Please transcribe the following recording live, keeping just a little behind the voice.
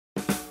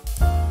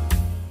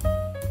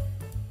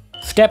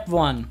Step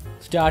 1.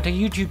 Start a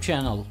YouTube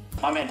channel.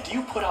 My man, do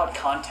you put out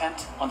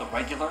content on the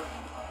regular?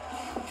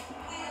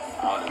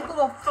 People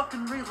don't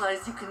fucking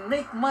realize you can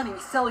make money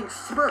selling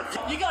Smurfs.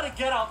 You gotta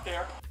get out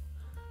there.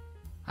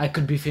 I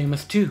could be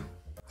famous too.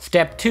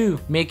 Step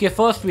 2. Make your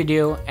first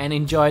video and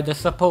enjoy the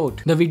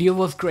support. The video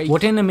was great.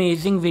 What an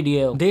amazing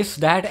video. This,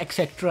 that,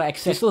 etc.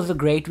 This was a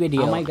great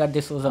video. Oh my god,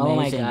 this was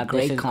amazing. Oh my god,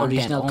 great content.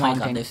 Original content.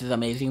 My god, this is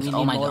amazing.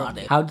 Oh my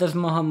god. How does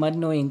Muhammad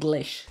know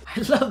English? I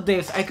love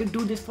this. I could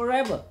do this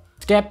forever.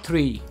 Step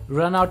 3.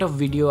 Run out of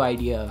video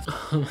ideas.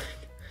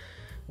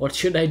 What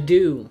should I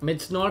do?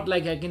 It's not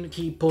like I can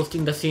keep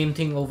posting the same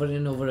thing over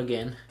and over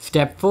again.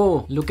 Step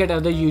 4. Look at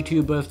other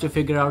YouTubers to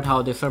figure out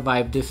how they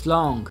survived this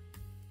long.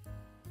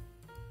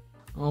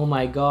 Oh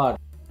my god.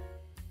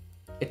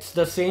 It's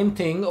the same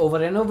thing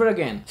over and over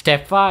again.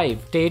 Step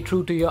 5. Stay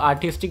true to your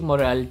artistic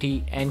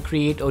morality and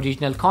create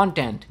original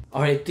content.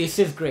 Alright, this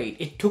is great.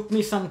 It took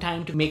me some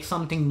time to make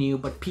something new,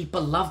 but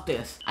people love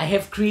this. I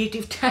have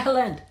creative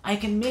talent. I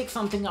can make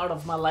something out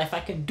of my life.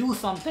 I can do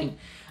something.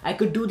 I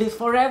could do this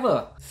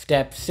forever.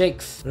 Step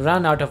 6.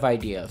 Run out of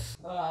ideas.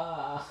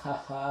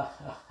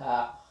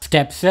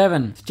 Step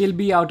 7. Still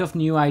be out of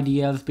new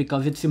ideas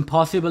because it's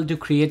impossible to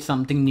create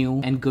something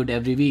new and good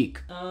every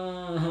week.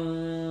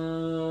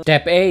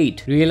 Step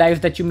 8. Realize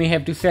that you may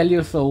have to sell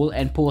your soul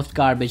and post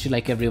garbage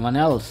like everyone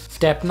else.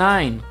 Step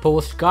 9.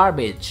 Post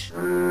garbage.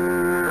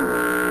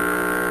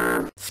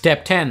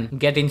 Step 10.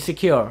 Get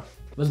insecure.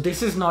 Well,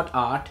 this is not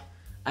art.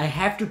 I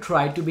have to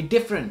try to be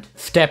different.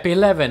 Step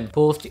 11.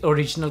 Post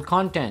original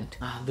content.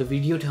 The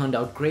video turned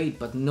out great,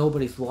 but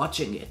nobody's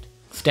watching it.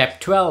 Step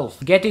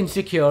 12. Get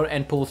insecure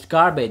and post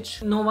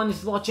garbage. No one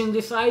is watching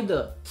this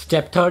either.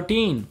 Step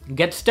 13.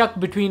 Get stuck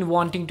between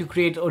wanting to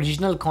create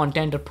original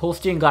content or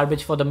posting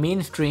garbage for the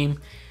mainstream,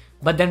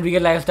 but then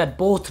realize that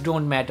both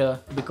don't matter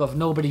because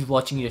nobody's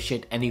watching your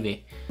shit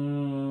anyway.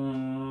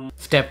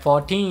 Step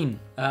 14.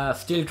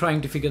 Still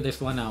trying to figure this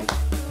one out.